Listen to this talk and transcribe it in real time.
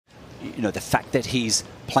you know, the fact that he's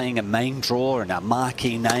playing a main draw and a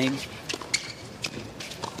marquee name.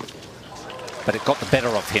 But it got the better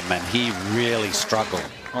of him and he really struggled.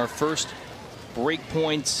 Our first break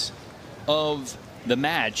points of the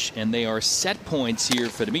match, and they are set points here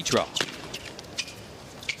for Dimitrov.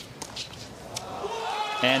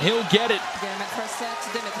 And he'll get it. Game at first set,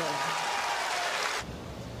 Dimitrov.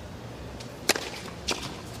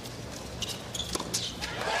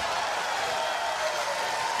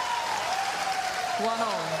 One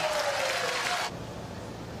all.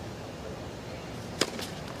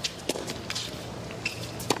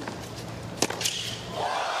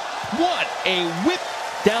 What a whip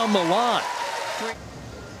down the line.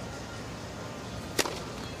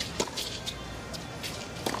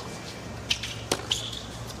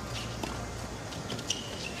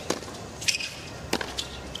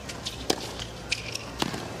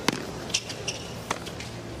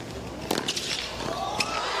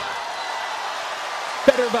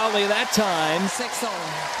 Better volley that time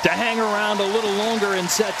 6-all. to hang around a little longer in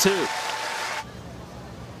set two.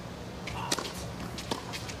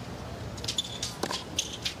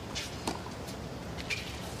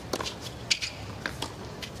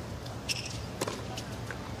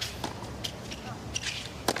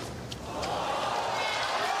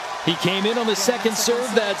 He came in on the second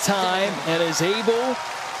serve that time and is able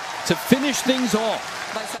to finish things off.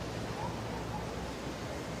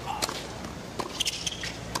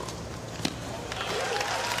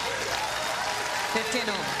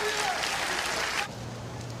 15-all.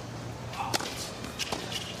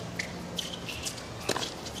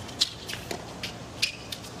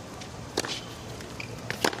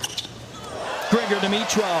 Grigor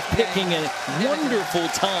Dimitrov picking a wonderful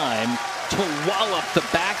time to wallop the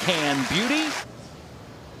backhand beauty.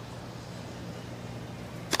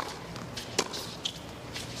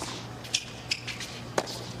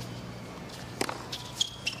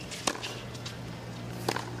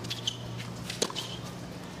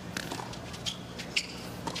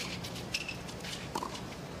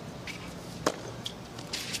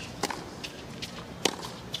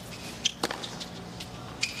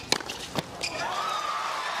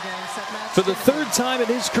 For the third time in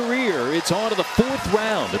his career, it's on to the fourth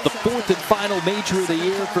round at the fourth and final major of the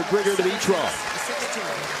year for Grigor Dimitrov.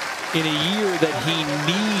 In a year that he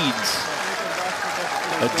needs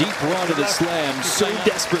a deep run to the slam so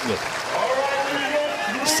desperately.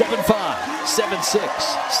 7-5, 7-6,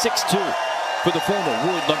 6-2 for the former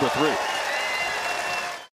world number 3.